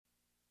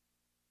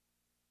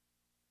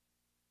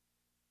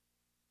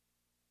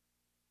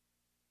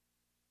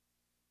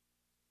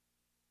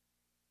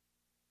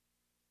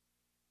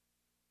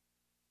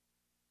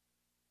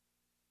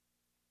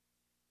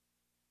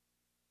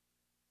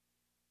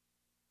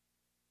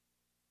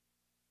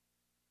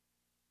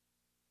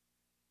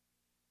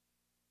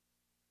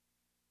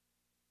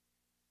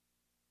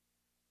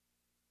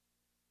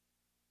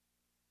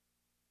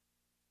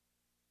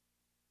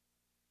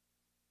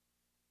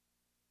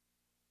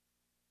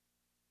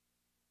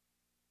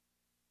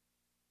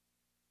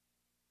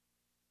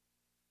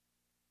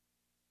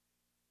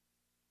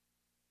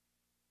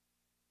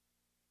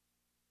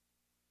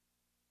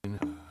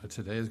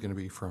today is going to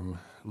be from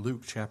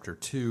Luke chapter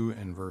 2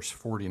 and verse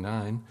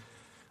 49.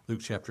 Luke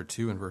chapter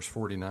 2 and verse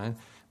 49.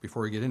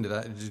 Before we get into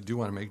that, I just do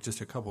want to make just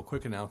a couple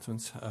quick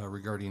announcements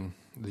regarding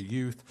the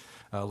youth.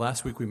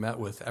 Last week we met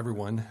with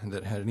everyone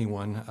that had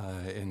anyone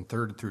in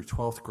 3rd through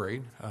 12th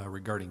grade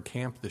regarding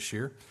camp this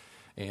year.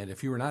 And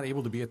if you were not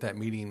able to be at that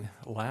meeting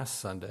last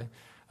Sunday,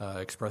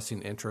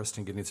 expressing interest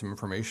in getting some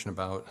information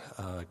about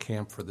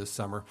camp for this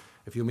summer,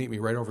 if you'll meet me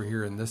right over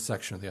here in this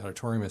section of the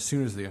auditorium as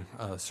soon as the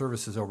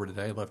service is over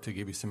today, I'd love to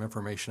give you some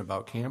information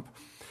about camp.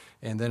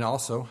 And then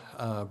also,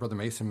 Brother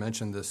Mason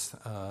mentioned this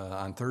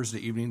on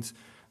Thursday evenings,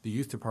 the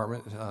youth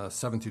department,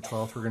 7th through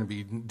 12th, we're going to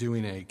be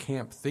doing a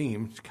camp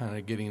theme, kind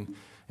of getting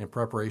in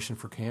preparation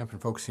for camp and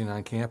focusing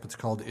on camp. It's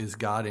called Is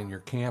God in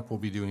Your Camp? We'll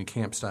be doing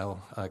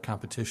camp-style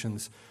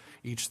competitions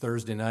each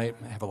Thursday night.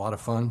 Have a lot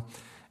of fun.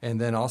 And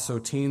then also,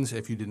 teens,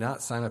 if you did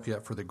not sign up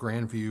yet for the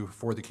Grandview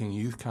for the King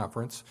Youth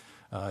Conference,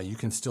 you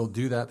can still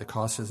do that. The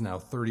cost is now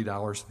 $30.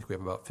 I think we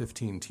have about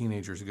 15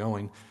 teenagers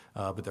going,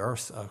 but there are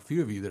a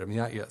few of you that have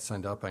not yet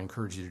signed up. I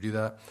encourage you to do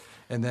that.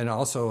 And then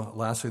also,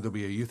 lastly, there'll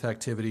be a youth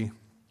activity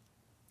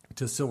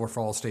to Silver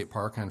Falls State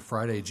Park on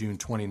Friday, June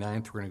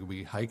 29th. We're going to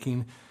be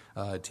hiking.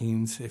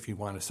 Teens, if you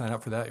want to sign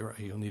up for that,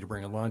 you'll need to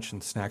bring a lunch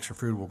and snacks or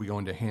food. We'll be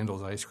going to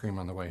Handel's Ice Cream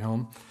on the way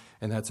home.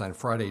 And that's on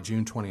Friday,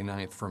 June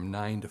 29th from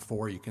 9 to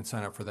 4. You can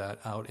sign up for that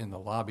out in the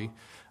lobby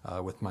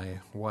with my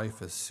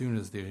wife as soon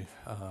as the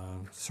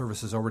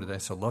service is over today.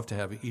 So I'd love to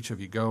have each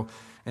of you go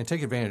and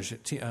take advantage.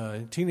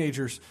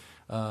 Teenagers,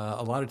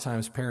 a lot of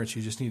times parents,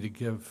 you just need to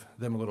give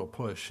them a little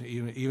push.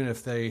 Even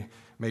if they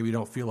maybe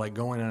don't feel like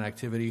going on an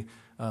activity,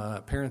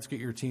 parents, get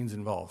your teens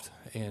involved.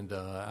 And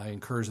I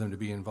encourage them to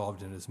be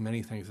involved in as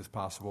many things as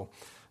possible.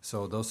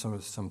 So those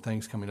are some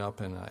things coming up,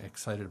 and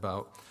excited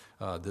about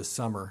this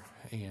summer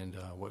and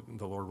what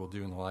the Lord will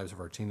do in the lives of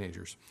our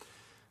teenagers.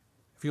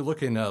 If you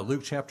look in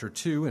Luke chapter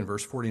 2 and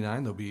verse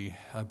 49, there'll be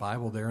a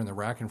Bible there in the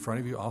rack in front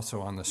of you,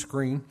 also on the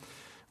screen.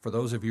 For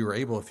those of you who are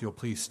able, if you'll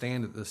please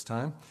stand at this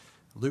time.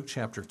 Luke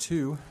chapter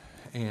 2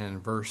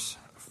 and verse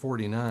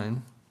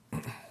 49,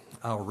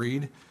 I'll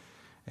read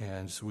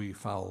as we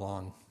follow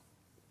along.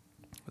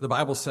 The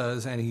Bible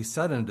says, "And he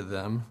said unto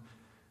them,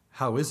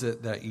 How is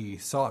it that ye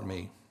sought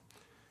me?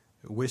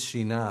 Wist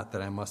ye not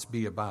that I must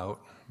be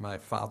about my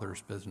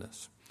Father's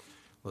business?"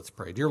 Let's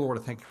pray. Dear Lord,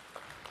 I thank you.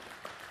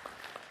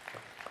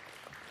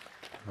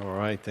 All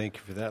right, thank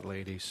you for that,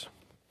 ladies.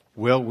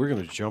 Well, we're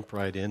going to jump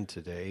right in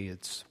today.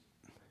 It's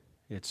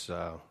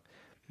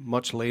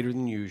much later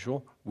than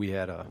usual. We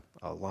had a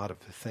lot of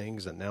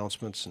things,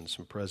 announcements, and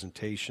some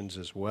presentations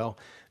as well.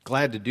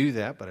 Glad to do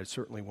that, but I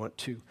certainly want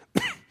to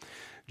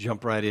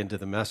jump right into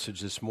the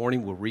message this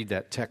morning. We'll read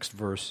that text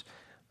verse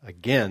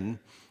again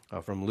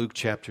from Luke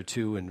chapter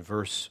 2 and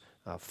verse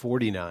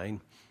 49,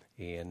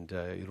 and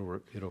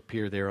it'll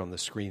appear there on the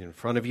screen in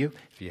front of you.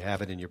 If you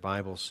have it in your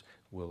Bibles,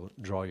 we'll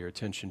draw your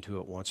attention to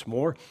it once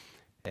more.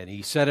 "And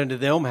he said unto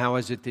them, How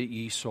is it that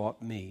ye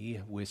sought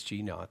me? Wist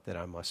ye not that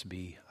I must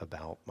be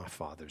about my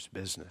Father's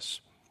business?"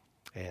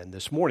 And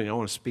this morning I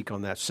want to speak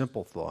on that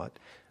simple thought,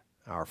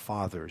 our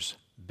Father's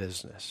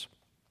business.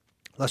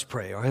 Let's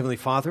pray. Our Heavenly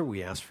Father,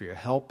 we ask for your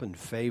help and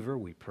favor.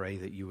 We pray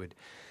that you would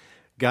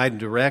guide and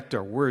direct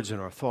our words and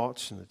our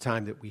thoughts in the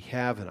time that we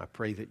have, and I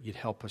pray that you'd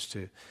help us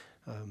to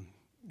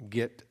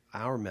get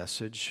our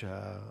message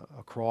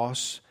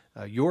across,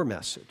 your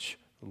message.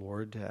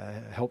 Lord,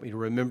 help me to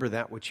remember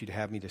that which you'd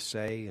have me to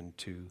say, and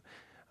to,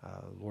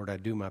 Lord, I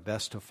do my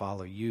best to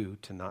follow you,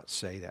 to not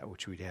say that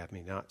which you'd have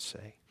me not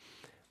say.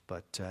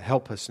 But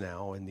help us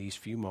now in these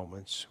few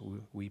moments.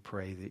 We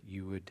pray that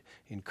you would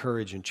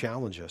encourage and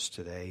challenge us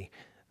today.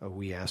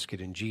 We ask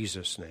it in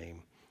Jesus'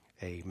 name.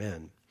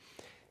 Amen.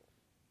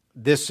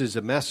 This is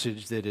a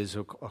message that is,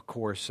 of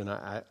course, and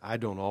I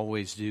don't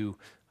always do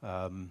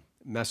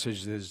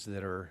messages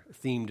that are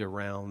themed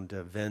around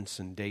events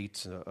and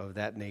dates of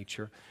that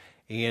nature.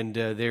 And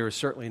there is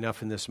certainly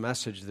enough in this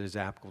message that is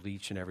applicable to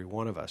each and every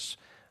one of us,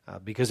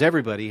 because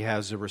everybody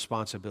has a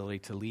responsibility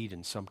to lead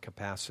in some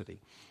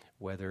capacity,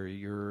 whether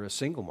you're a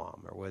single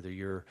mom or whether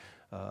you're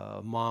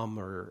a mom,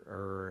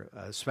 or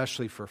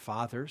especially for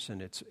fathers,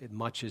 and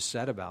much is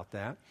said about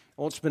that.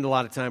 I won't spend a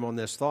lot of time on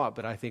this thought,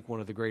 but I think one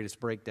of the greatest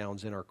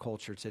breakdowns in our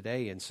culture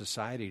today, in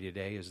society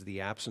today, is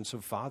the absence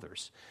of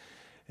fathers,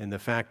 and the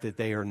fact that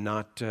they are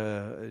not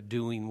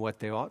doing what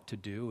they ought to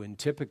do. And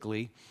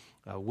typically,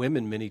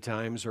 women many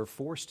times are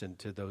forced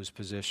into those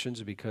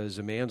positions because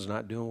a man's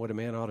not doing what a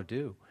man ought to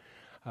do.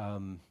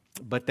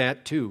 But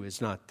that, too, is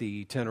not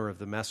the tenor of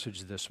the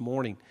message this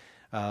morning.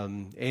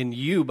 And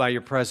you, by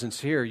your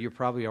presence here, you've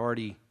probably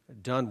already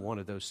done one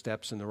of those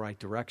steps in the right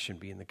direction,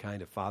 being the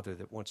kind of father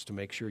that wants to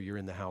make sure you're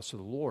in the house of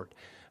the Lord.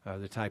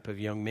 the type of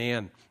young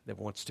man that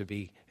wants to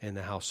be in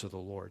the house of the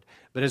Lord.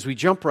 But as we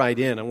jump right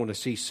in, I want to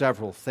see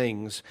several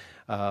things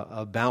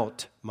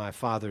about my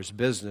father's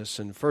business.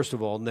 And first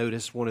of all,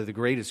 notice one of the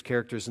greatest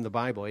characters in the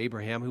Bible,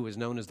 Abraham, who was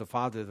known as the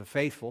father of the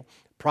faithful.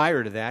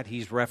 Prior to that,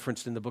 he's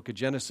referenced in the book of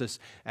Genesis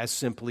as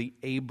simply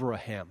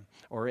Abraham,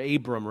 or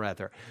Abram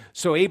rather.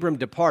 So Abram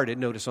departed,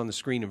 notice on the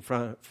screen in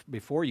front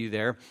before you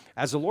there,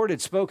 as the Lord had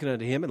spoken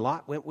unto him, and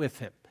Lot went with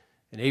him.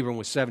 And Abram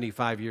was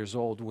 75 years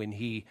old when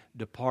he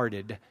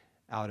departed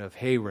out of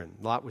Haran.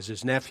 Lot was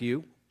his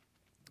nephew.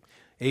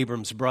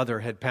 Abram's brother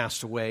had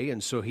passed away,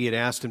 and so he had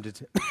asked him to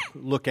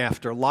look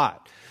after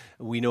Lot.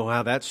 We know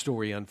how that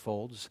story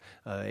unfolds.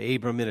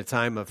 Abram in a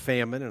time of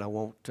famine, and I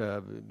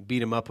won't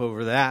beat him up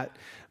over that,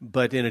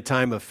 but in a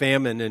time of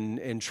famine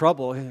and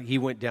trouble, he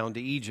went down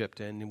to Egypt.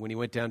 And when he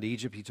went down to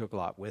Egypt, he took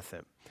Lot with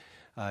him.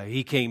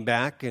 He came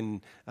back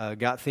and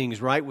got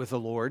things right with the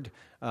Lord.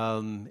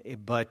 And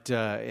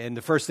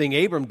the first thing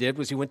Abram did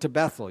was he went to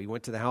Bethel. He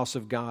went to the house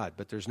of God,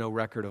 but there's no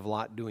record of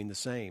Lot doing the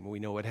same. We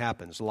know what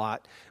happens.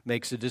 Lot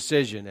makes a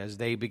decision as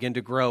they begin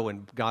to grow,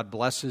 and God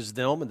blesses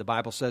them. And the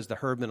Bible says the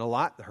herdmen of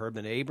Lot, the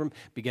herdmen of Abram,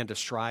 began to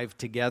strive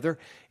together.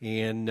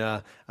 And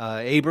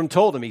Abram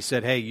told him, he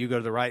said, hey, you go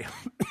to the right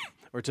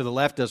or to the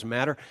left, doesn't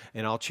matter,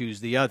 and I'll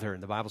choose the other.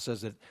 And the Bible says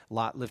that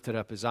Lot lifted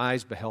up his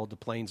eyes, beheld the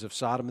plains of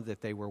Sodom,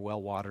 that they were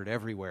well watered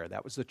everywhere.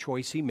 That was the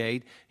choice he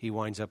made. He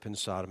winds up in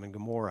Sodom and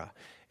Gomorrah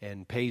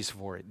and pays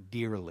for it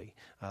dearly.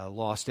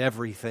 Lost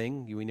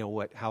everything. We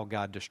know how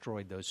God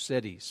destroyed those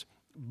cities.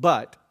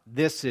 But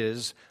this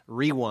is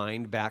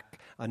rewind back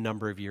a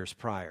number of years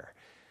prior.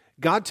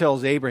 God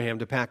tells Abraham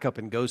to pack up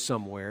and go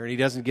somewhere, and he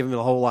doesn't give him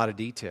a whole lot of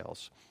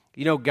details.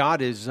 You know,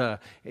 God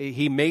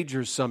he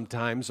majors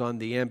sometimes on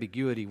the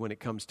ambiguity when it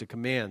comes to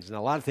commands. And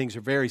a lot of things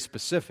are very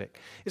specific.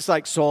 It's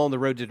like Saul on the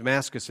road to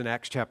Damascus in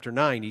Acts chapter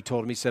 9. He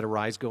told him, he said,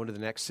 arise, go into the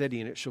next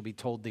city, and it shall be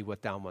told thee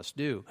what thou must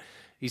do.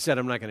 He said,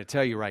 I'm not going to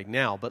tell you right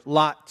now. But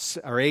Paul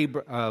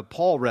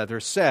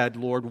said,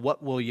 Lord,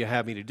 what will you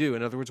have me to do?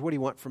 In other words, what do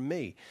you want from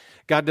me?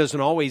 God doesn't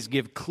always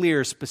give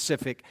clear,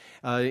 specific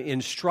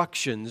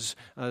instructions.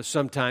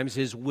 Sometimes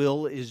his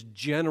will is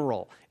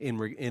general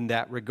in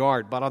that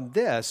regard. But on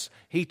this,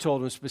 he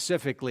told him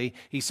specifically,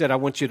 he said, I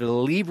want you to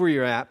leave where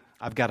you're at.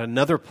 I've got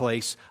another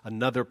place,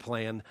 another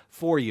plan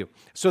for you.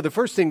 So the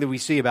first thing that we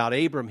see about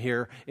Abram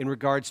here in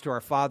regards to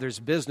our father's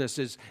business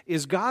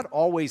is God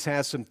always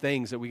has some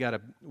things that we got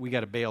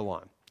to bail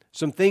on.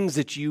 Some things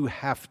that you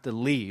have to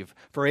leave.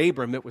 For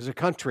Abram, it was a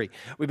country.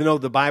 Even though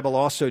the Bible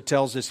also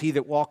tells us, he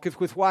that walketh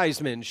with wise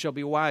men shall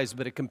be wise,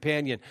 but a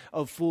companion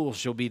of fools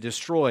shall be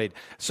destroyed.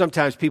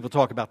 Sometimes people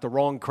talk about the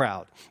wrong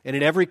crowd. And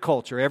in every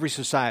culture, every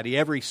society,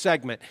 every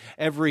segment,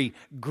 every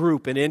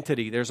group and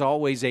entity, there's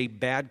always a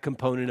bad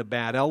component, a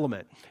bad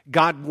element.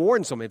 God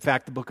warns them. In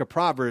fact, the book of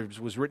Proverbs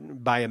was written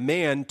by a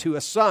man to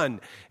a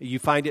son. You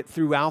find it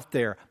throughout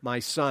there. My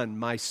son,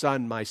 my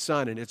son, my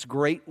son. And it's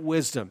great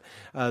wisdom.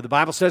 The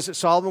Bible says that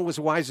Solomon was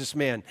the wisest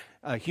man,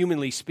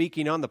 humanly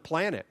speaking, on the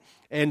planet.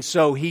 And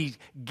so he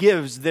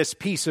gives this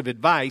piece of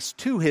advice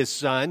to his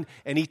son,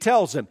 and he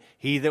tells him,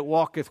 he that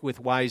walketh with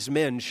wise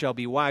men shall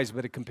be wise,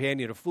 but a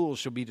companion of fools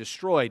shall be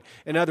destroyed.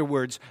 In other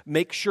words,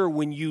 make sure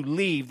when you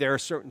leave, there are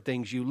certain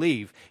things you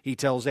leave. He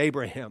tells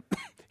Abraham,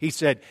 he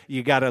said,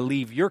 you got to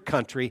leave your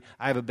country.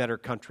 I have a better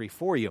country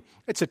for you.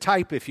 It's a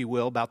type, if you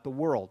will, about the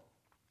world.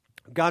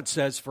 God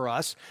says for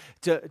us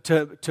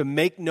to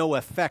make no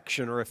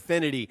affection or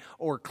affinity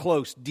or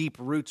close, deep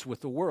roots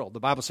with the world. The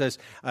Bible says,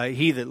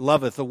 he that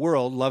loveth the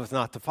world loveth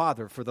not the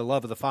Father, for the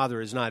love of the Father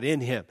is not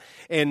in him.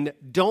 And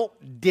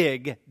don't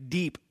dig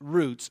deep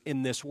roots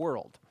in this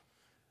world.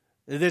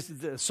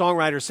 The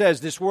songwriter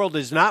says, this world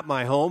is not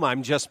my home,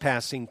 I'm just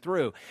passing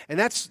through. And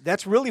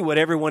that's really what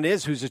everyone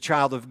is who's a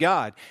child of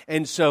God.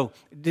 And so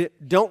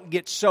don't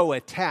get so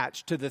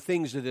attached to the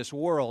things of this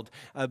world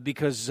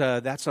because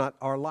that's not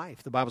our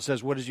life. The Bible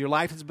says, what is your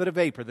life? It's but a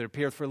vapor that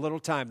appeareth for a little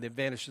time, then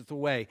vanisheth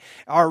away.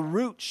 Our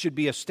roots should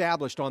be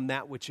established on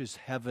that which is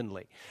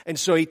heavenly. And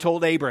so he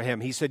told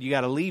Abraham, he said, you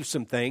got to leave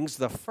some things.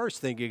 The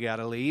first thing you got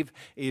to leave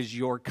is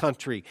your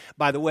country.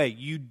 By the way,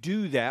 you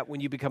do that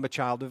when you become a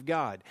child of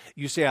God.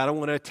 You say, I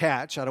don't want to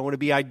attach. I don't want to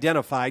be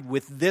identified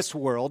with this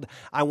world.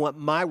 I want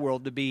my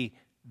world to be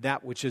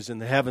that which is in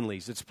the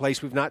heavenlies. It's a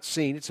place we've not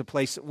seen. It's a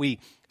place that we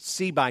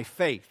see by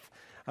faith.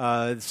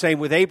 Same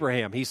with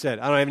Abraham. He said,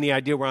 I don't have any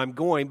idea where I'm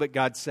going, but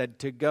God said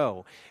to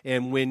go.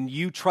 And when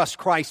you trust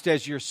Christ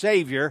as your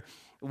Savior,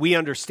 we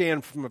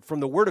understand from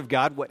the Word of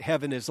God what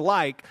heaven is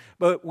like,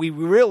 but we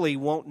really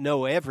won't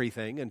know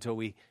everything until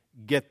we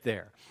get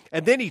there.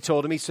 And then he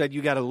told him, he said,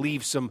 you got to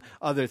leave some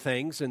other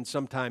things, and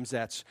sometimes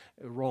that's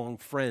wrong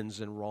friends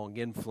and wrong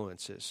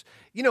influences.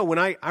 You know, when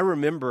I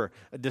remember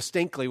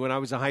distinctly when I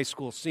was a high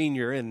school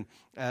senior, and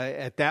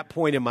at that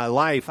point in my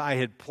life, I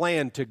had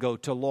planned to go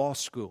to law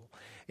school.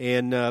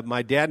 And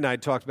my dad and I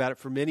had talked about it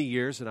for many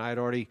years, and I had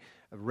already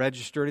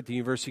registered at the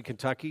University of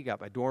Kentucky,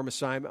 got my dorm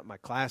assignment, my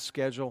class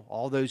schedule,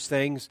 all those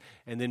things,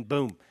 and then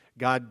boom,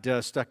 God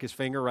stuck his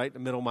finger right in the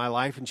middle of my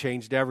life and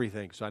changed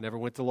everything. So I never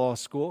went to law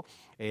school,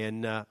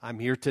 and I'm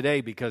here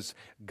today because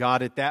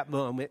God at that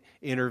moment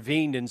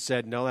intervened and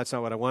said, no, that's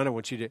not what I want. I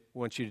want you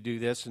to do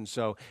this. And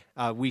so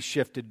we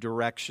shifted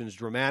directions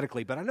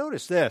dramatically. But I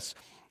noticed this.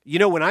 You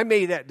know, when I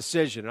made that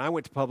decision, and I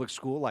went to public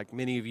school like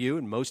many of you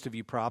and most of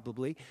you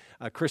probably,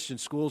 Christian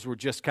schools were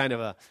just kind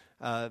of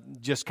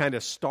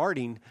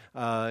starting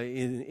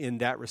in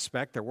that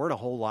respect. There weren't a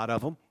whole lot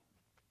of them.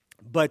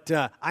 But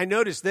I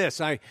noticed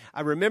this. I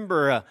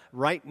remember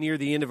right near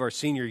the end of our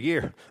senior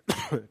year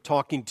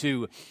talking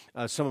to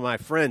some of my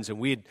friends, and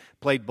we had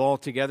played ball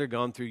together,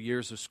 gone through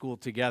years of school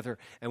together,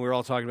 and we were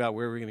all talking about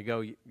where we were going to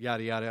go,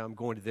 yada, yada. I'm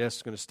going to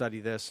this, going to study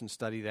this and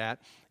study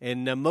that.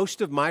 And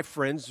most of my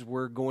friends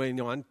were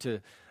going on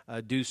to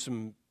do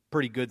some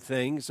pretty good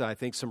things, I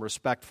think some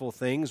respectful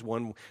things.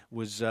 One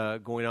was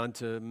going on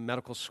to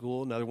medical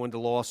school, another one to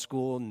law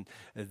school, and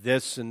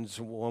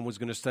one was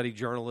going to study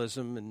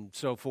journalism and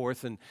so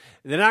forth. And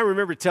then I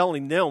remember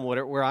telling them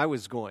where I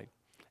was going.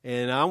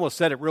 And I almost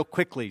said it real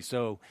quickly,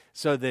 so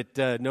that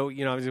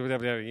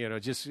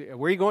just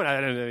where are you going? I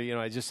don't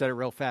know. I just said it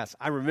real fast.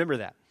 I remember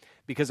that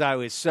because I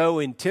was so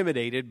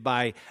intimidated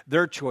by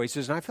their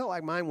choices, and I felt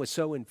like mine was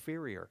so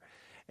inferior.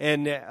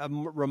 And a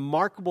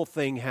remarkable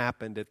thing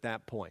happened at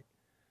that point.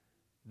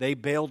 They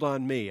bailed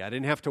on me. I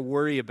didn't have to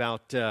worry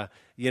about,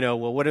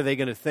 what are they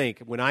going to think?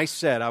 When I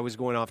said I was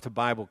going off to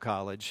Bible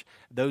college,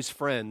 those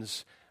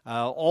friends,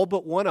 all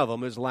but one of them,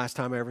 was the last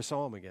time I ever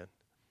saw them again.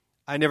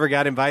 I never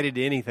got invited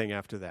to anything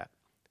after that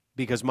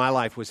because my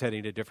life was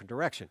heading a different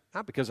direction.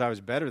 Not because I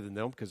was better than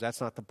them, because that's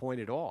not the point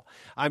at all.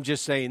 I'm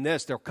just saying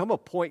this. There'll come a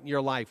point in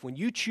your life when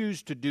you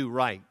choose to do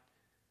right,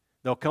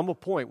 there'll come a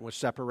point where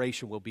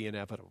separation will be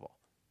inevitable.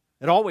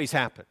 It always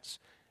happens.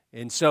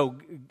 And so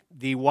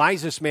the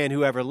wisest man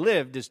who ever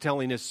lived is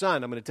telling his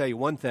son, I'm going to tell you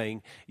one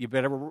thing, you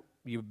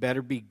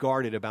better be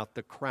guarded about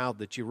the crowd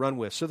that you run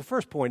with. So the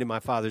first point in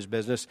my Father's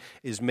business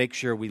is make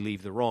sure we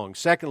leave the wrong.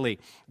 Secondly,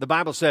 the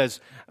Bible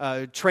says,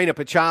 train up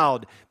a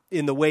child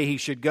in the way he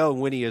should go, and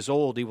when he is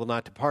old, he will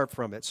not depart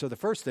from it. So the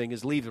first thing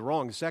is leave the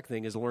wrong. The second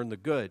thing is learn the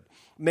good.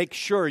 Make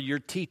sure you're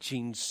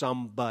teaching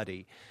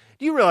somebody.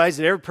 Do you realize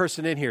that every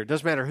person in here, it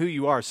doesn't matter who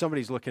you are,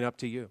 somebody's looking up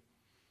to you?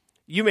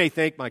 You may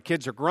think my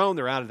kids are grown,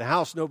 they're out of the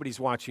house, nobody's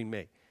watching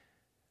me.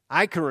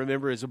 I can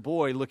remember as a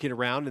boy looking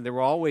around, and there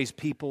were always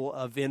people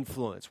of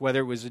influence,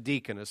 whether it was a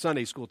deacon, a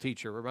Sunday school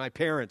teacher, or my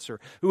parents, or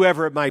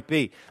whoever it might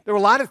be. There were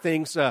a lot of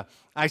things.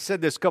 I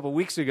said this a couple of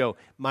weeks ago.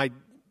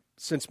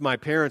 Since my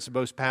parents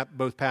both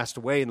passed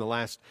away in the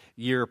last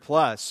year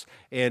plus,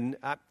 and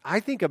I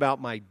think about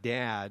my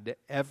dad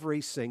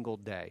every single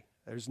day.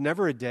 There's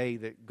never a day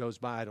that goes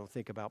by I don't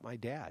think about my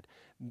dad.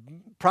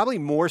 Probably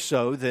more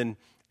so than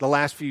the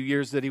last few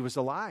years that he was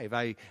alive.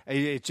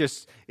 It's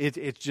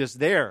just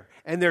there.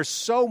 And there's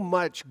so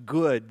much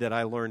good that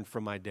I learned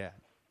from my dad.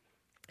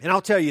 And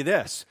I'll tell you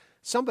this,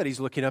 somebody's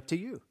looking up to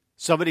you.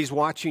 Somebody's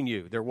watching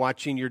you. They're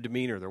watching your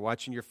demeanor. They're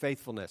watching your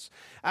faithfulness.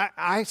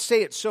 I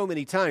say it so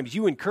many times.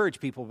 You encourage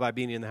people by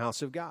being in the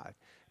house of God.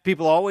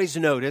 People always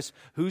notice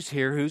who's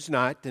here, who's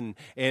not, and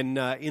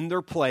in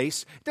their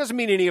place. It doesn't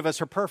mean any of us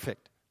are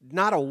perfect.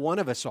 Not a one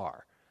of us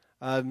are.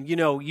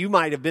 You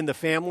might have been the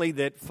family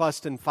that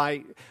fussed and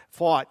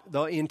fought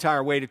the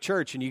entire way to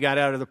church, and you got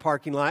out of the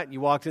parking lot and you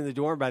walked in the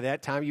door, and by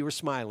that time you were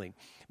smiling.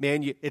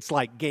 Man, it's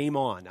like game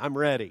on. I'm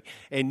ready.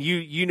 And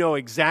you know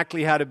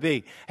exactly how to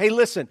be. Hey,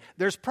 listen,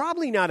 there's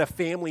probably not a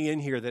family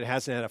in here that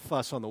hasn't had a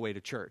fuss on the way to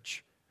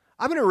church.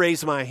 I'm going to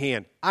raise my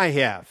hand. I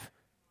have.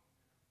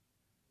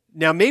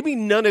 Now, maybe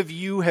none of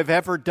you have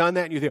ever done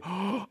that, and you think,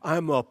 oh,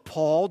 I'm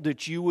appalled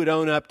that you would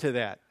own up to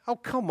that. Oh,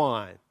 come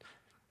on.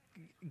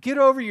 Get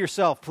over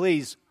yourself,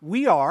 please.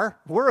 We're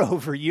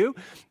over you.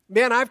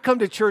 Man, I've come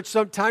to church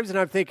sometimes and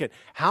I'm thinking,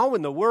 how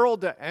in the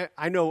world?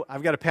 I know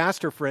I've got a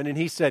pastor friend, and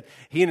he said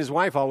he and his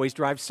wife always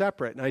drive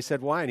separate. And I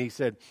said, why? And he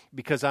said,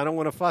 because I don't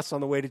want to fuss on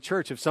the way to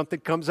church. If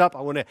something comes up,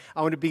 I want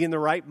to be in the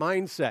right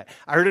mindset.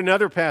 I heard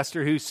another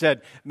pastor who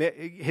said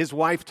his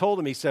wife told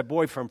him, he said,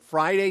 boy, from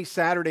Friday,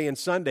 Saturday, and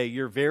Sunday,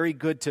 you're very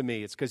good to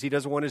me. It's because he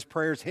doesn't want his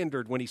prayers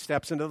hindered when he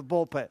steps into the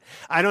pulpit.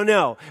 I don't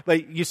know.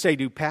 But you say,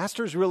 do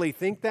pastors really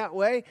think that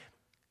way?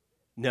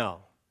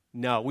 No,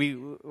 we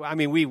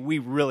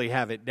really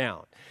have it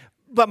down.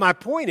 But my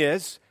point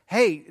is,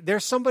 hey,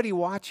 there's somebody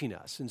watching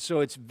us, and so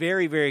it's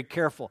very, very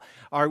careful.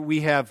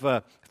 We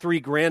have 3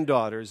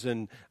 granddaughters,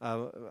 and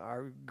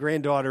our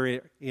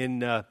granddaughter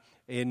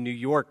in New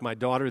York, my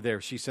daughter there,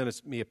 she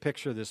sent me a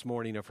picture this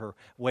morning of her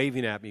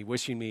waving at me,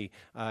 wishing me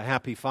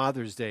Happy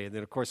Father's Day. And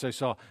then, of course, I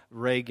saw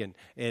Reagan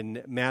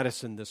and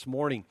Madison this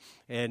morning.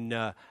 And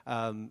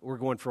we're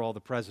going for all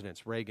the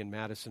presidents, Reagan,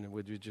 Madison, and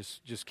we'd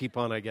just keep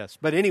on, I guess.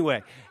 But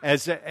anyway,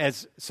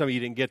 as some of you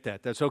didn't get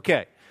that, that's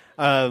okay.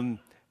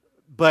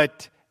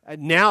 But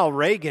now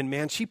Reagan,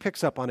 man, she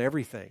picks up on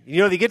everything. You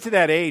know, they get to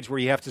that age where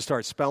you have to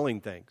start spelling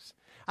things.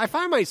 I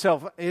find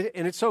myself,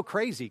 and it's so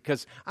crazy,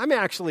 because I'm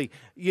actually,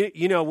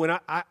 when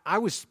I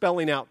was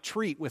spelling out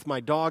treat with my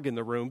dog in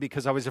the room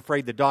because I was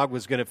afraid the dog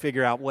was going to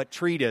figure out what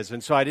treat is,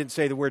 and so I didn't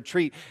say the word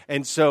treat,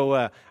 and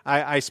so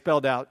I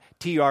spelled out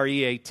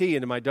T-R-E-A-T,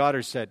 and my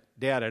daughter said,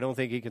 Dad, I don't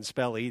think he can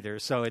spell either,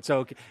 so it's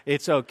okay.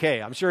 It's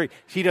okay. I'm sure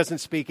he doesn't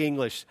speak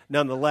English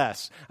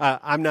nonetheless.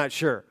 I'm not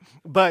sure.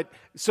 But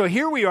so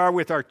here we are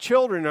with our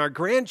children, our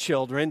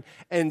grandchildren,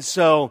 and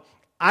so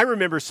I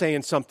remember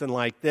saying something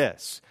like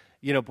this.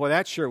 Boy,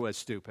 that sure was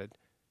stupid.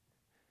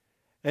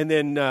 And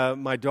then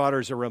my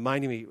daughters are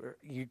reminding me,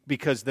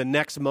 because the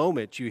next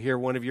moment you hear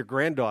one of your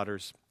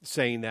granddaughters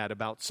saying that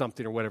about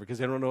something or whatever, because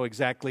they don't know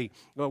exactly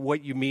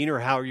what you mean or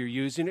how you're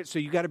using it. So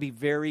you got to be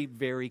very,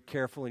 very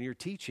careful in your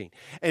teaching.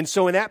 And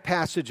so in that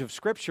passage of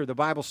Scripture, the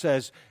Bible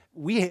says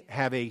we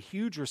have a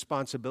huge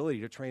responsibility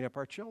to train up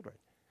our children.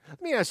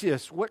 Let me ask you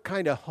this. What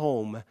kind of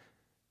home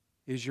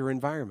is your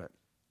environment?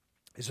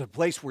 Is it a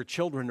place where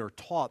children are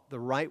taught the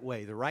right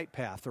way, the right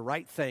path, the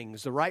right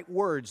things, the right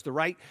words, the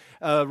right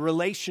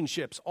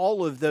relationships,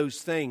 all of those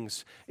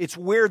things? It's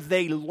where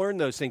they learn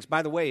those things.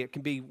 By the way, it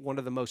can be one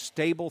of the most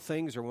stable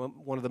things or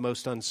one of the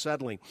most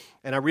unsettling.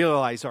 And I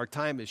realize our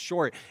time is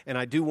short, and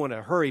I do want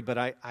to hurry, but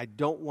I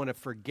don't want to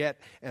forget,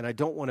 and I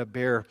don't want to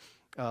bear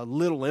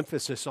little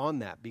emphasis on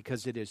that,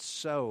 because it is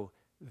so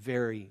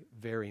very,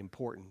 very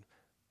important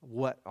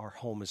what our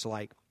home is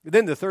like.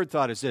 Then the third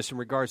thought is this in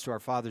regards to our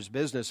Father's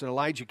business. And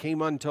Elijah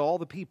came unto all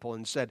the people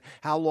and said,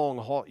 How long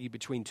halt ye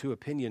between two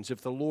opinions?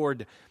 If the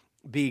Lord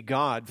be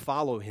God,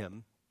 follow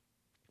him.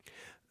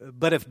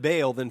 But if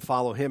Baal, then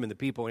follow him. And the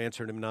people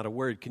answered him not a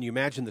word. Can you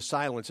imagine the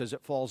silence as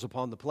it falls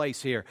upon the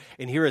place here?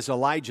 And here is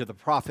Elijah, the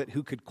prophet,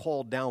 who could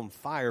call down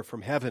fire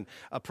from heaven,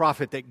 a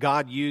prophet that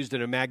God used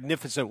in a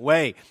magnificent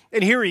way.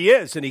 And here he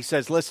is, and he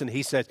says, listen,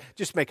 he says,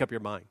 just make up your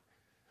mind.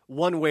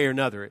 One way or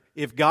another.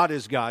 If God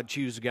is God,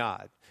 choose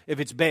God. If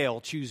it's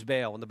Baal, choose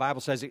Baal. And the Bible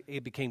says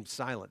it became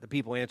silent. The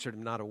people answered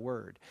him not a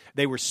word.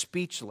 They were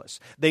speechless.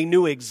 They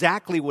knew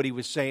exactly what he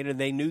was saying, and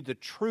they knew the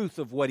truth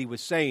of what he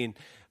was saying,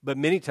 but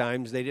many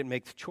times they didn't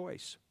make the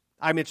choice.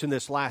 I mentioned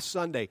this last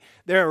Sunday.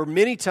 There are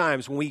many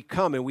times when we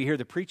come and we hear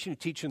the preaching and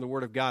teaching of the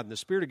Word of God, and the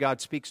Spirit of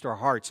God speaks to our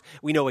hearts,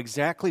 we know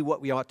exactly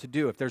what we ought to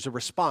do. If there's a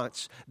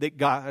response that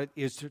God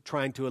is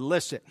trying to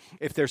elicit,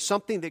 if there's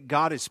something that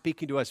God is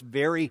speaking to us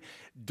very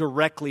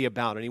directly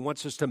about, and He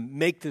wants us to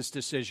make this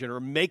decision or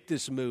make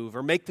this move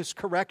or make this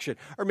correction,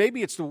 or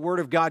maybe it's the Word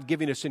of God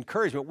giving us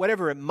encouragement,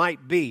 whatever it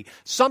might be.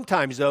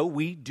 Sometimes, though,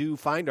 we do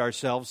find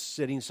ourselves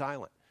sitting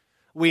silent.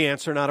 We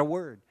answer not a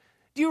word.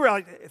 Do you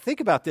realize, think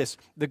about this,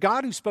 the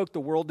God who spoke the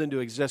world into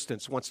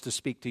existence wants to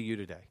speak to you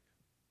today.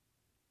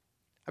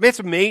 I mean, it's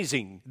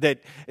amazing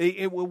that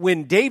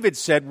when David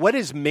said, what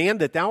is man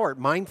that thou art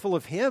mindful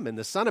of him, and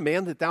the son of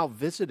man that thou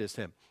visitest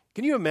him?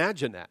 Can you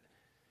imagine that?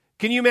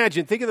 Can you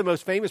imagine, think of the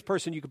most famous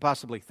person you could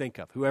possibly think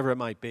of, whoever it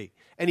might be,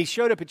 and he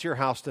showed up at your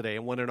house today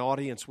and wanted an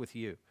audience with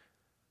you.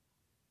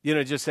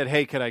 Just said,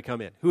 hey, can I come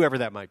in? Whoever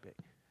that might be.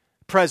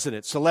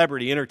 President,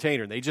 celebrity,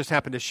 entertainer. They just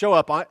happen to show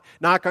up,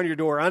 knock on your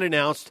door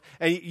unannounced,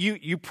 and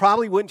you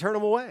probably wouldn't turn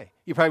them away.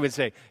 You probably would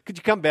say, could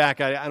you come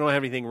back? I don't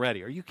have anything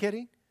ready. Are you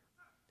kidding?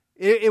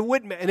 It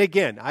wouldn't, and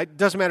again, it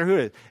doesn't matter who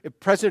it is. If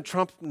President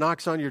Trump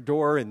knocks on your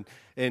door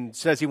and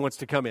says he wants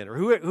to come in, or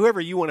whoever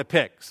you want to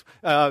pick,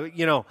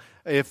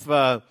 if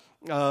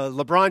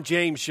LeBron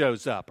James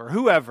shows up, or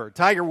whoever,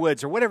 Tiger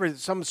Woods, or whatever,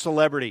 some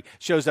celebrity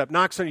shows up,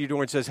 knocks on your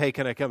door and says, hey,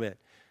 can I come in?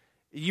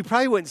 You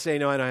probably wouldn't say,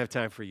 no, I don't have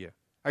time for you.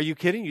 Are you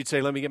kidding? You'd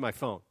say, let me get my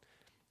phone.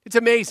 It's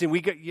amazing.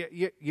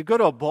 You go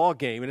to a ball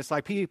game, and it's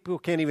like people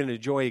can't even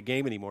enjoy a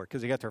game anymore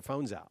because they got their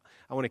phones out.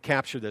 I want to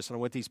capture this, and I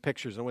want these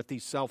pictures, and I want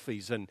these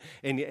selfies,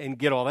 and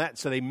get all that.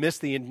 So they miss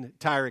the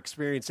entire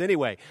experience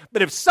anyway.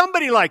 But if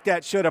somebody like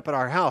that showed up at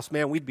our house,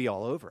 man, we'd be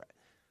all over it.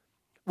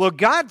 Well,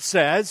 God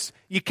says,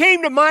 you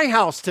came to my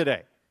house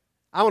today.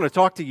 I want to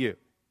talk to you.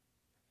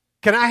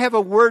 Can I have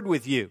a word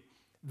with you?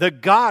 The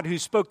God who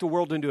spoke the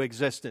world into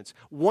existence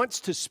wants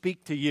to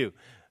speak to you.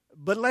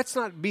 But let's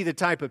not be the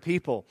type of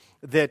people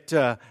that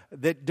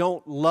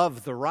don't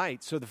love the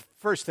right. So the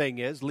first thing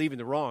is leaving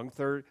the wrong.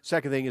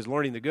 Second thing is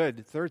learning the good.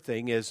 The third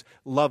thing is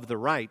love the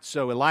right.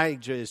 So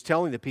Elijah is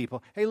telling the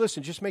people, hey,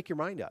 listen, just make your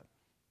mind up.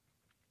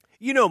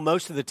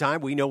 Most of the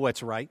time we know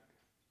what's right.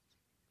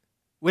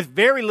 With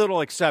very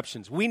little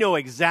exceptions, we know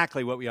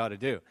exactly what we ought to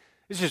do.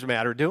 It's just a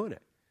matter of doing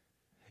it.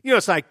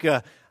 It's like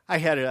I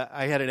had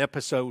an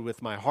episode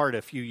with my heart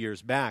a few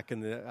years back,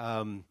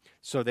 and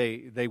so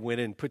they went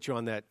and put you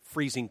on that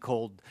freezing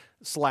cold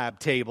slab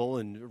table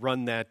and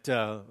run that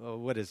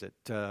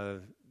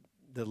the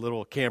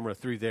little camera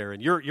through there,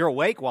 and you're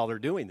awake while they're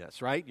doing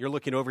this, right? You're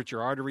looking over at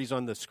your arteries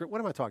on the script.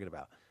 What am I talking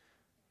about?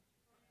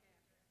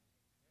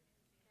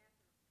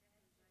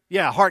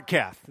 Yeah, heart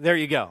cath. There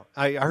you go.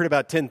 I heard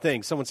about 10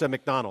 things. Someone said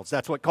McDonald's.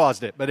 That's what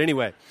caused it. But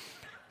anyway,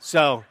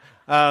 so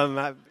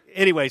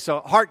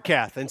heart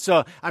cath. And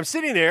so I'm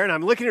sitting there and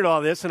I'm looking at all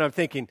this and I'm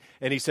thinking,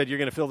 and he said, you're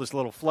going to feel this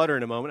little flutter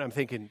in a moment. I'm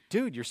thinking,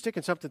 dude, you're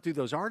sticking something through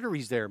those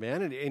arteries there,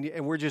 man.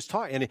 And we're just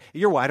talking. And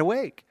you're wide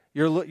awake.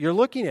 You're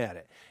looking at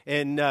it,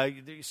 and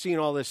you're seeing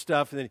all this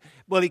stuff. And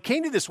then, he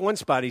came to this one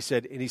spot. He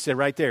said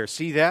right there,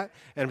 see that?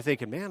 And I'm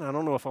thinking, man, I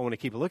don't know if I want to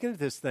keep looking at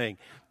this thing.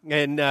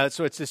 And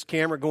so it's this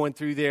camera going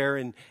through there,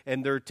 and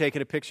they're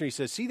taking a picture. He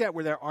says, see that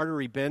where that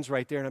artery bends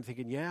right there? And I'm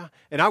thinking, yeah.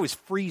 And I was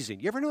freezing.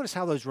 You ever notice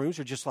how those rooms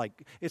are just like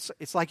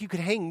it's like you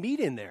could hang meat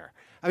in there?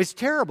 I mean, it's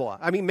terrible.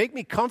 I mean, make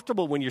me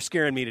comfortable when you're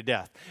scaring me to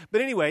death.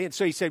 But anyway, and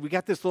so he said, we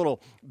got this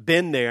little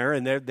bend there,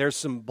 and there's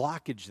some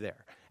blockage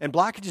there. And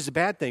blockage is a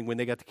bad thing when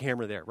they got the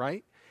camera there,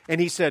 right?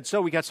 And he said,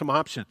 so we got some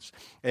options,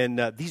 and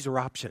these are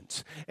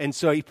options. And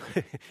so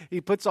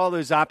he puts all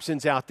those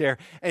options out there,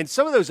 and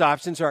some of those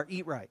options are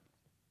eat right,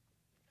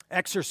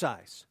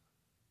 exercise,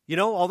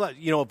 all that,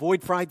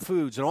 avoid fried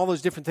foods and all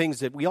those different things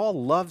that we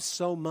all love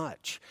so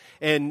much.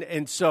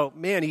 And so,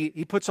 man,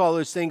 he puts all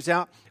those things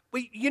out.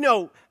 But,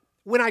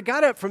 when I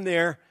got up from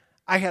there,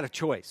 I had a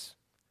choice.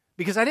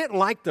 Because I didn't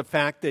like the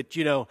fact that,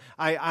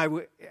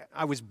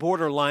 I was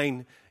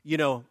borderline,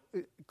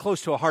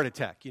 close to a heart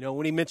attack,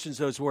 when he mentions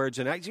those words.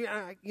 And,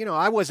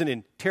 I wasn't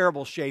in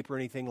terrible shape or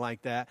anything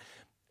like that.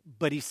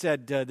 But he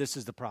said, this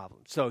is the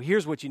problem. So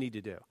here's what you need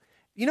to do.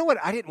 You know what?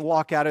 I didn't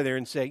walk out of there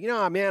and say,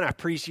 man, I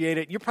appreciate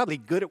it. You're probably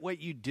good at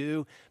what you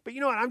do. But you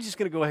know what? I'm just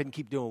going to go ahead and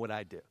keep doing what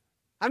I do.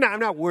 I'm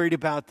not worried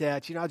about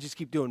that. I'll just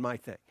keep doing my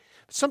thing.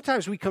 But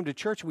sometimes we come to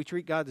church and we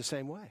treat God the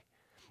same way.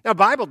 Now, the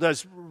Bible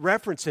does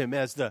reference him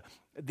as the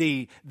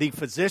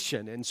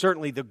physician, and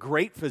certainly the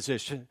great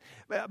physician.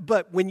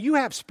 But when you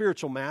have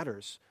spiritual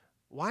matters,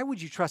 why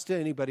would you trust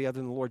anybody other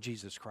than the Lord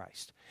Jesus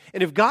Christ?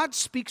 And if God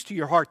speaks to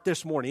your heart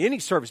this morning, any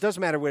service, doesn't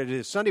matter what it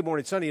is, Sunday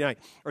morning, Sunday night,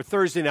 or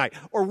Thursday night,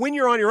 or when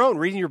you're on your own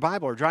reading your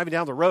Bible or driving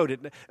down the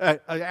road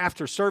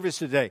after service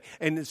today,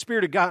 and the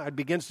Spirit of God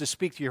begins to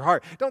speak to your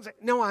heart, don't say,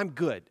 no, I'm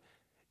good.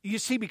 You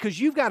see, because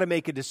you've got to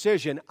make a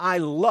decision, I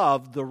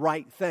love the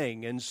right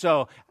thing. And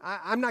so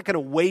I'm not going to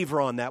waver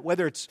on that,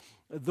 whether it's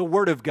the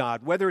Word of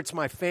God, whether it's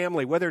my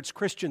family, whether it's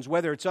Christians,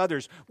 whether it's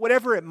others,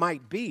 whatever it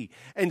might be.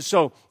 And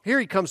so here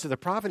he comes to the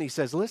prophet and he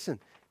says, listen,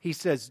 he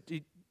says,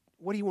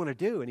 what do you want to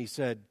do? And he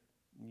said,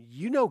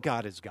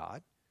 God is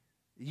God.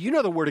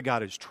 The Word of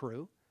God is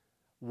true.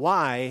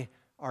 Why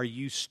are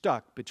you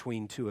stuck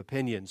between two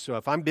opinions? So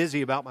if I'm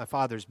busy about my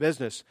Father's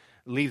business,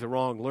 leave the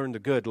wrong, learn the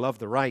good, love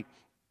the right,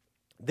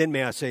 then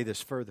may I say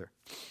this further.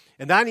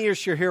 And thine ears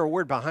shall hear a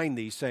word behind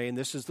thee, saying,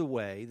 this is the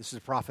way, this is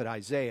the prophet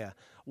Isaiah,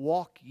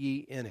 walk ye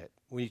in it.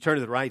 When you turn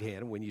to the right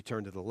hand, when you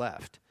turn to the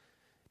left.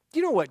 Do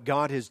you know what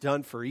God has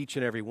done for each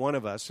and every one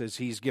of us is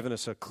he's given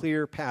us a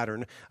clear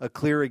pattern, a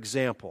clear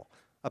example,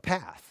 a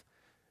path.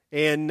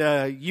 And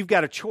you've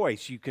got a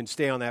choice. You can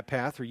stay on that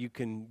path or you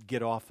can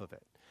get off of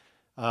it.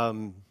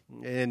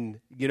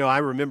 I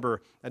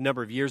remember a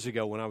number of years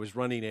ago when I was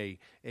running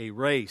a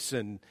race,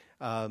 and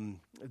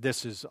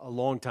this is a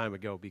long time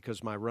ago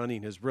because my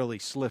running has really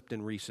slipped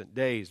in recent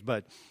days.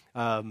 But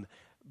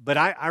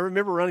I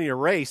remember running a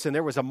race, and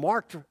there was a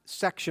marked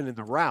section in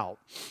the route,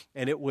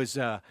 and it was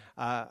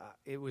I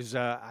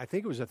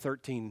think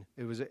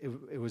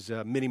it was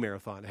a mini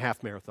marathon, a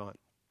half marathon.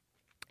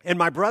 And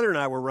my brother and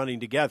I were running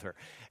together,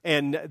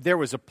 and there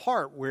was a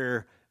part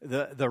where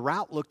the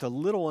route looked a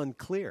little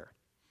unclear.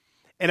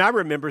 And I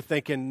remember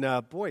thinking,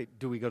 boy,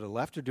 do we go to the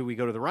left or do we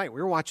go to the right?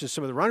 We were watching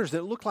some of the runners that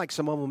it looked like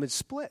some of them had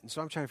split. And so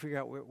I'm trying to figure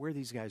out where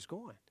these guys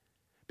going.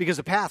 Because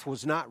the path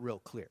was not real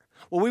clear.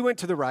 Well, we went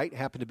to the right,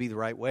 happened to be the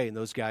right way, and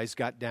those guys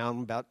got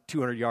down about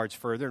 200 yards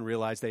further and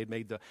realized they had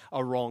made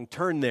a wrong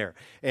turn there.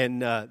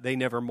 And they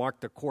never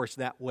marked the course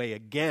that way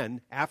again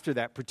after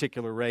that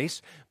particular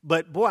race.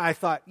 But boy, I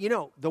thought,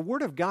 the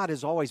Word of God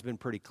has always been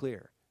pretty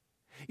clear.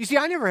 You see,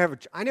 I never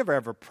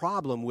have a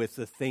problem with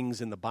the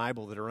things in the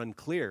Bible that are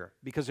unclear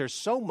because there's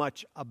so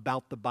much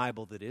about the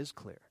Bible that is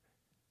clear.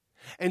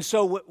 And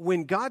so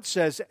when God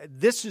says,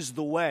 this is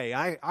the way,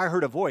 I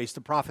heard a voice,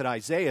 the prophet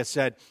Isaiah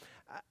said,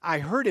 I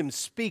heard him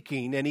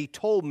speaking and he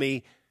told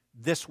me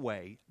this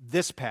way,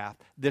 this path,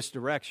 this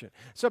direction.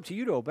 It's up to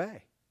you to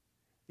obey.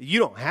 You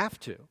don't have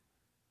to.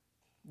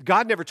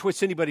 God never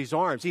twists anybody's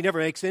arms. He never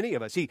makes any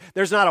of us.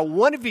 There's not a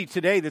one of you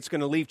today that's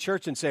going to leave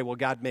church and say, well,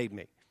 God made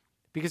me.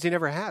 Because he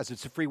never has.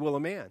 It's the free will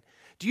of man.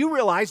 Do you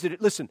realize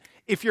that, listen,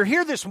 if you're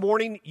here this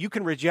morning, you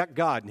can reject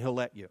God and he'll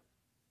let you.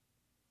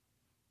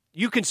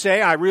 You can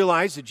say, I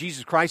realize that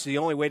Jesus Christ is the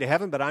only way to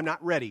heaven, but I'm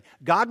not ready.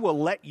 God will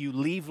let you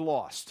leave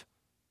lost.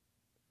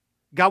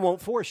 God won't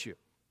force you.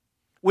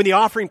 When the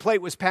offering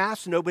plate was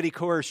passed, nobody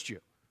coerced you.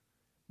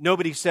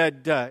 Nobody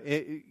said,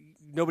 hey,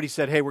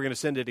 we're going to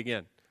send it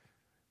again.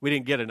 We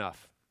didn't get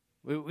enough.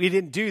 We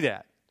didn't do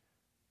that.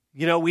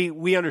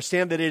 We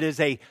understand that it is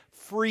a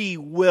free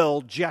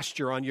will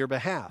gesture on your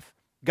behalf.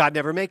 God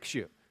never makes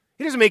you.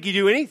 He doesn't make you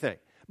do anything.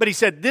 But he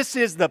said, this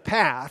is the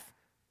path.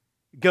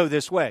 Go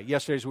this way.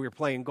 Yesterday as we were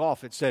playing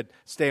golf, it said,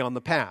 stay on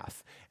the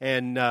path.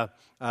 And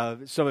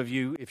Some of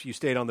you, if you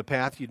stayed on the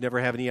path, you'd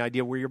never have any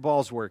idea where your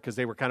balls were because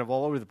they were kind of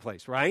all over the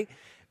place, right?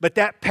 But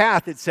that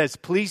path, it says,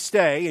 please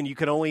stay, and you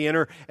can only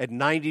enter at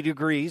 90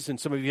 degrees, and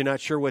some of you are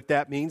not sure what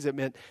that means. It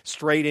meant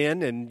straight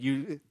in, and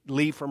you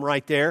leave from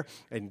right there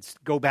and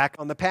go back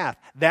on the path.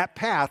 That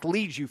path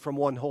leads you from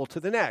one hole to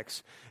the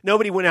next.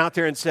 Nobody went out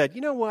there and said,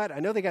 you know what, I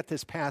know they got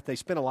this path. They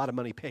spent a lot of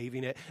money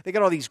paving it. They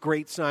got all these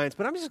great signs,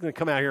 but I'm just going to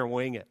come out here and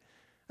wing it.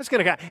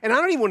 And I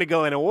don't even want to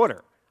go in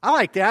order. I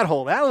like that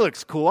hole. That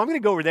looks cool. I'm going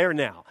to go over there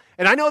now.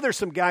 And I know there's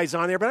some guys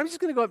on there, but I'm just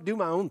going to go up and do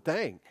my own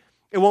thing.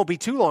 It won't be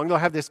too long. They'll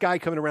have this guy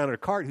coming around in a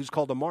cart who's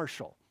called a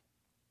marshal.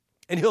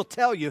 And he'll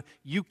tell you,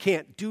 you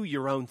can't do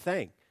your own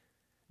thing.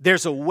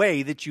 There's a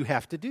way that you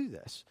have to do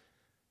this.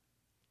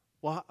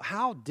 Well,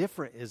 how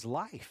different is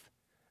life?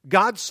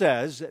 God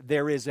says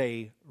there is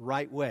a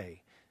right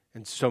way.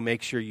 And so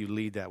make sure you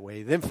lead that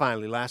way. Then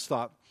finally, last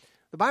thought.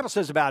 The Bible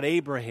says about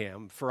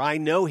Abraham, for I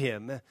know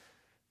him.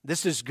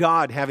 This is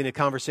God having a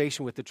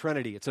conversation with the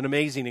Trinity. It's an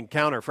amazing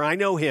encounter. For I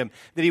know him,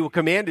 that he will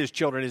command his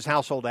children, his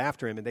household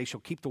after him, and they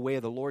shall keep the way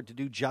of the Lord to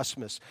do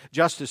justice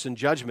and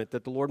judgment,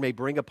 that the Lord may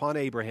bring upon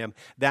Abraham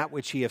that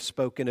which he hath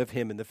spoken of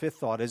him. And the fifth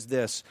thought is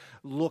this: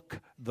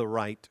 look the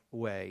right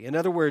way. In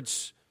other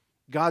words,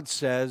 God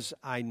says,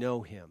 I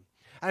know him.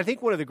 And I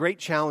think one of the great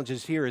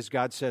challenges here is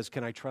God says,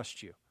 can I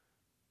trust you?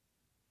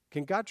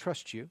 Can God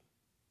trust you?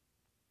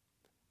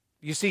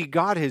 You see,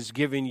 God has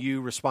given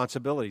you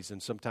responsibilities,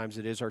 and sometimes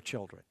it is our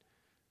children.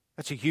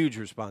 That's a huge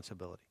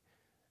responsibility.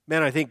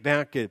 Man, I think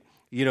back at,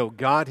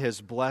 God has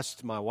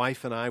blessed my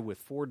wife and I with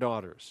 4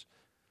 daughters.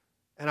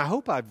 And I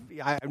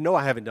know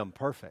I haven't done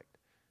perfect.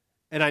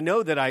 And I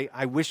know that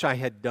I wish I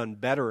had done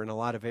better in a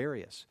lot of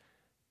areas.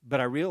 But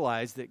I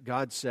realize that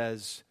God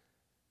says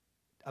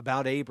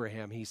about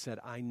Abraham, he said,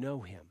 I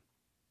know him.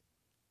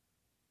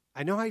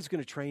 I know how he's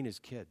going to train his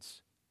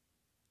kids.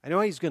 I know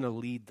how he's going to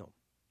lead them.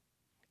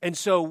 And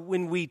so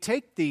when we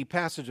take the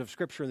passage of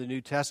Scripture in the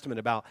New Testament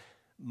about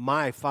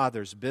my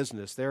Father's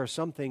business, there are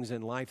some things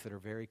in life that are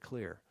very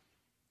clear.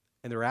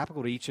 And they're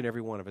applicable to each and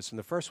every one of us. And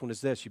the first one is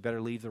this: you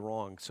better leave the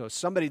wrong. So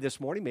somebody this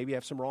morning, maybe you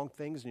have some wrong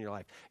things in your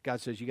life. God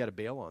says you got to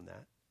bail on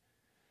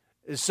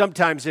that.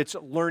 Sometimes it's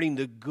learning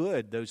the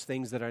good, those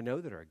things that I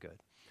know that are good.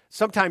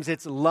 Sometimes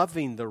it's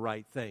loving the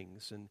right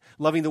things and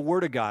loving the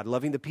Word of God,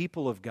 loving the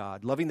people of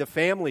God, loving the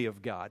family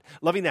of God,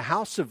 loving the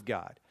house of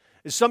God.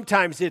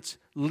 Sometimes it's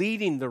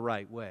leading the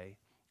right way,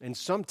 and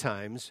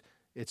sometimes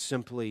it's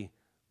simply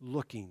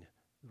looking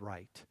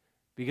right.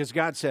 Because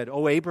God said,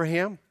 oh,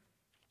 Abraham,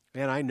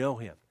 man, I know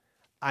him.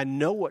 I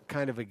know what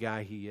kind of a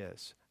guy he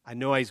is. I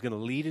know how he's going to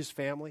lead his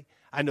family.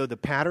 I know the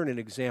pattern and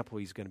example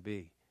he's going to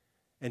be.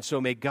 And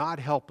so may God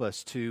help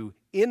us to,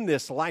 in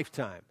this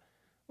lifetime,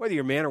 whether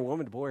you're man or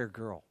woman, boy or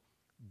girl,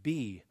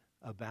 be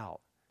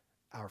about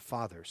our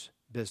Father's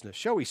business.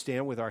 Shall we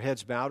stand with our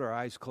heads bowed, our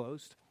eyes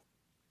closed?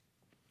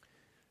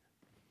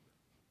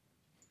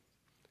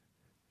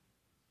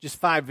 Just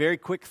 5 very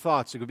quick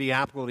thoughts that could be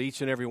applicable to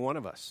each and every one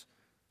of us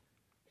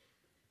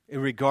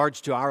in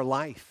regards to our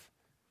life,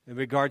 in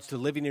regards to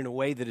living in a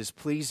way that is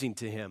pleasing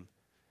to him.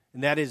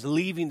 And that is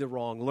leaving the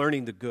wrong,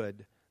 learning the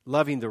good,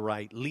 loving the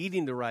right,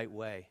 leading the right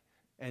way,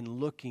 and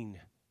looking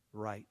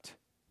right.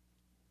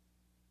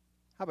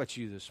 How about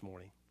you this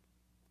morning?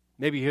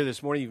 Maybe you're here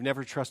this morning, you've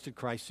never trusted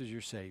Christ as your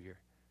Savior.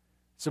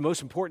 It's the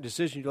most important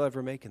decision you'll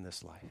ever make in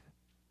this life.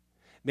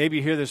 Maybe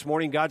you're here this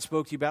morning, God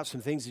spoke to you about some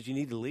things that you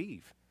need to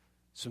leave.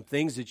 Some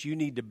things that you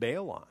need to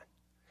bail on.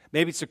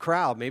 Maybe it's a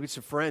crowd, maybe it's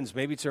the friends,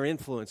 maybe it's our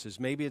influences,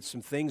 maybe it's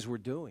some things we're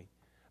doing.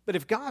 But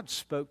if God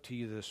spoke to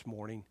you this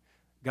morning,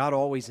 God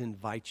always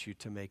invites you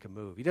to make a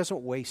move. He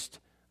doesn't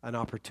waste an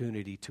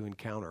opportunity to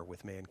encounter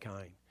with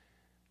mankind.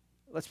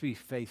 Let's be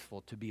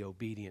faithful to be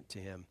obedient to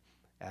him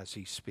as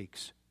he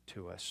speaks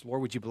to us.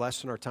 Lord, would you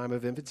bless in our time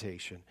of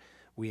invitation?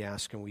 We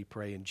ask and we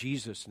pray in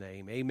Jesus'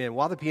 name. Amen.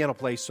 While the piano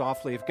plays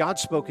softly, if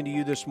God's spoken to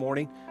you this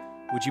morning,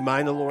 would you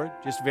mind the Lord?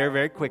 Just very,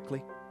 very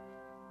quickly.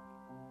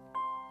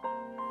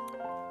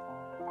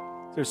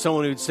 There's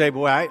someone who'd say,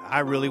 boy,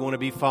 I really want to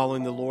be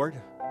following the Lord.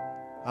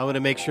 I want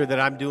to make sure that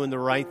I'm doing the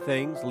right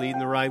things, leading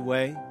the right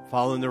way,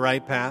 following the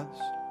right paths.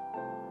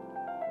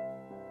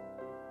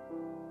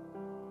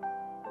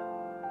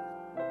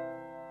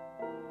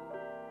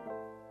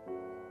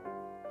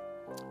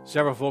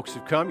 Several folks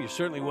have come. You're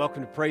certainly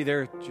welcome to pray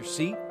there at your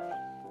seat.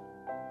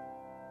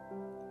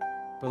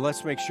 But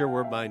let's make sure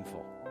we're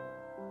mindful.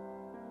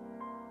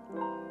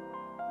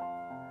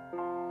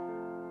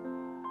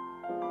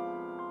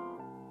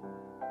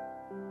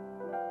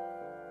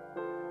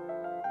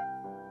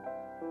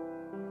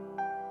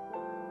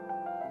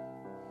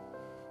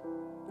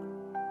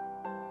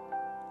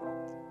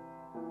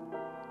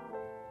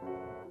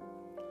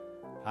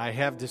 I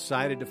have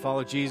decided to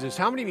follow Jesus.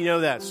 How many of you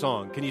know that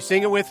song? Can you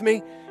sing it with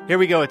me? Here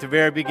we go at the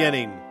very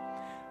beginning.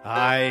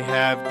 I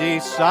have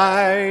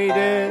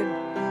decided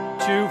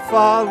to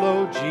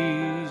follow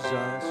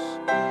Jesus.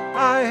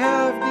 I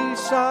have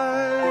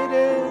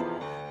decided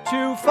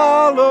to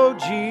follow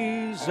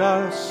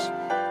Jesus.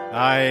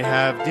 I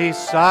have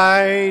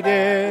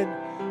decided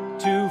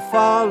to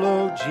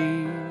follow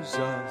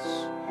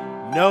Jesus.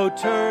 No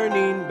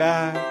turning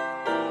back,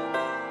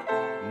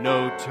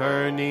 no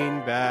turning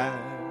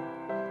back.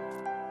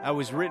 That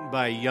was written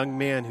by a young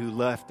man who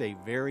left a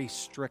very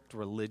strict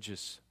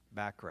religious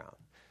background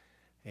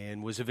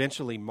and was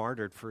eventually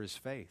martyred for his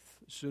faith.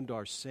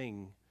 Sundar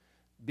Singh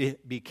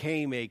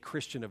became a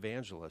Christian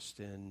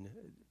evangelist in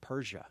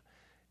Persia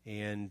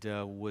and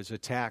was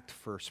attacked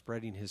for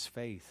spreading his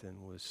faith and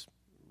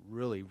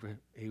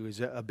he was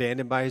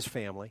abandoned by his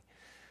family.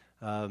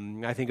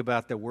 I think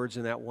about the words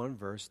in that one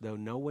verse, though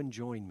no one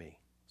join me,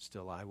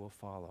 still I will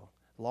follow.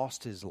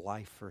 Lost his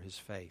life for his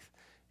faith.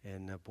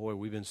 And boy,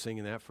 we've been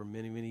singing that for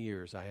many, many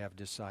years. I have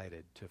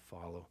decided to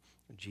follow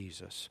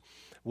Jesus.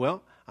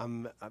 Well,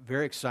 I'm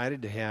very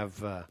excited to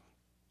have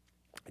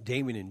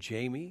Damien and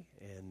Jamie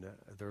and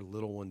their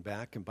little one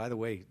back. And by the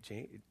way,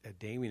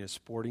 Damien is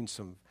sporting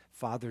some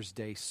Father's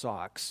Day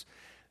socks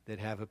that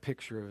have a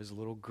picture of his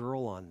little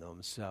girl on them.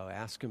 So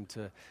ask him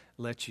to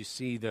let you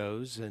see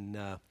those.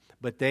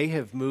 But they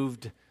have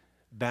moved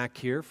back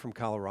here from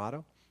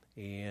Colorado,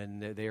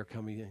 and they are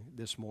coming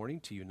this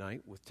morning to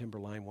unite with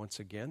Timberline once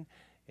again.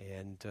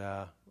 And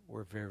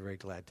we're very, very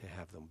glad to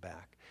have them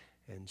back.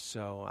 And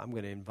so I'm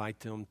going to invite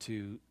them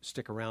to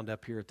stick around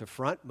up here at the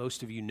front.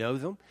 Most of you know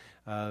them.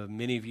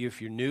 Many of you, if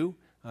you're new,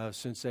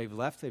 since they've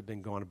left, they've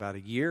been gone about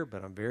a year,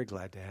 but I'm very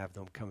glad to have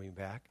them coming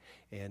back.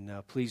 And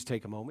please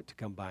take a moment to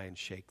come by and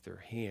shake their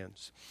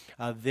hands.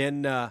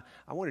 Then I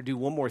want to do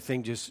one more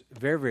thing just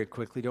very, very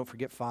quickly. Don't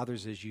forget,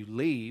 fathers, as you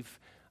leave,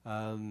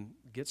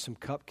 get some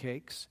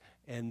cupcakes.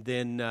 And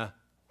then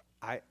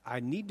I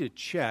need to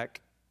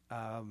check.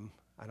 I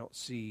don't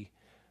see,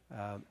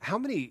 how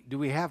many, do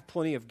we have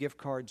plenty of gift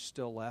cards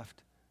still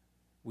left?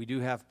 We do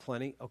have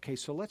plenty. Okay,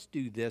 so let's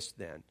do this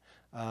then.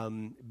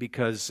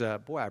 Because,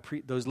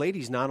 those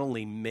ladies not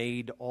only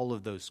made all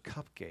of those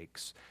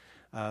cupcakes,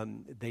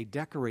 they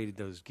decorated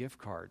those gift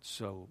cards.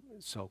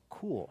 So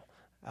cool.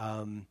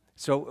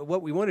 So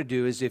what we want to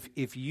do is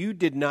if you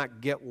did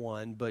not get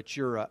one, but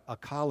you're a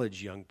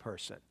college young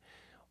person,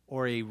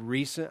 or a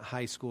recent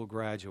high school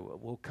graduate,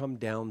 we'll come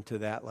down to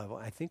that level.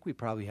 I think we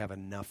probably have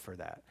enough for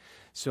that.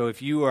 So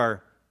if you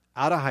are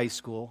out of high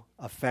school,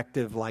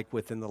 effective like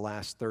within the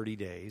last 30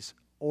 days,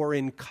 or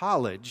in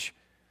college,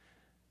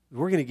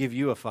 we're going to give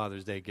you a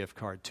Father's Day gift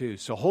card too.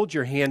 So hold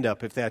your hand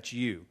up if that's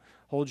you.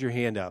 Hold your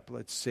hand up.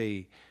 Let's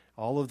see.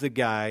 All of the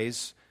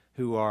guys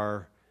who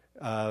are,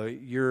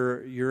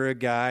 you're a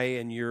guy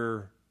and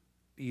you're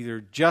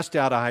either just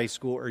out of high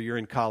school or you're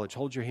in college.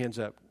 Hold your hands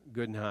up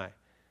good and high.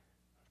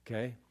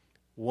 Okay?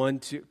 1,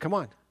 2, come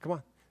on.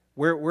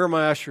 Where are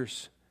my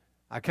ushers?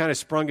 I kind of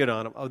sprung it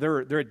on them. Oh,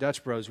 they're at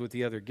Dutch Bros with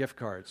the other gift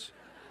cards.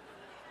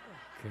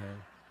 Okay,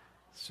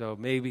 so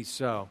maybe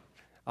so.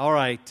 All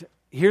right,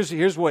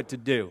 here's what to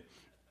do.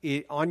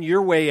 On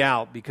your way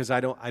out, because I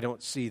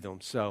don't see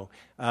them. So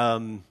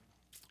I'm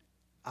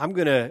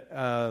gonna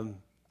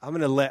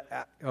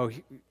let.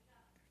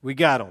 We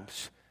got them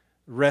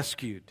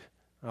rescued.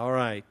 All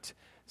right.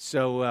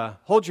 So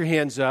hold your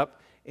hands up.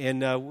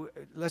 And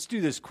let's do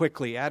this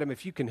quickly. Adam,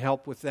 if you can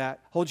help with that.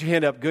 Hold your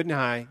hand up good and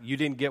high. You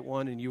didn't get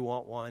one and you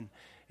want one.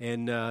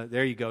 And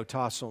there you go.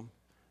 Toss them.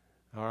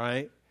 All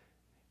right?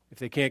 If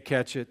they can't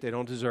catch it, they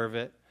don't deserve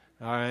it.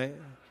 All right?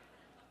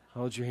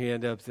 Hold your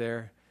hand up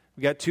there.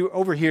 We got two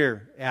over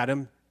here,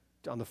 Adam,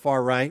 on the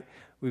far right.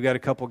 We've got a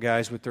couple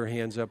guys with their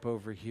hands up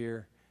over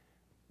here.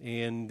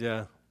 And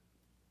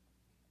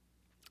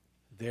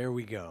there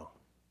we go.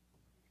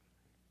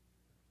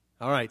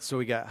 All right, so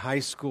we got high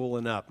school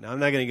and up. Now, I'm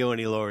not going to go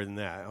any lower than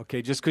that,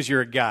 okay, just because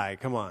you're a guy.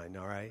 Come on,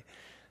 all right?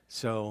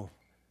 So,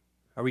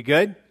 are we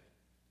good?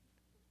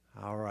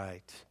 All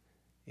right.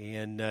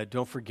 And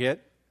don't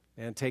forget,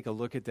 and take a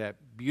look at that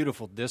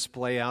beautiful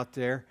display out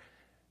there.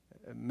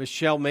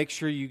 Michelle, make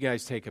sure you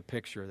guys take a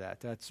picture of that.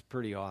 That's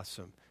pretty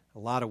awesome. A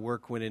lot of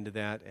work went into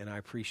that, and I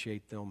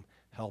appreciate them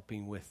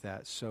helping with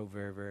that so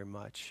very, very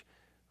much.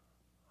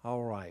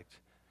 All right.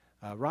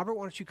 Robert,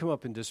 why don't you come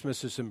up and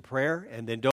dismiss us in prayer, and then don't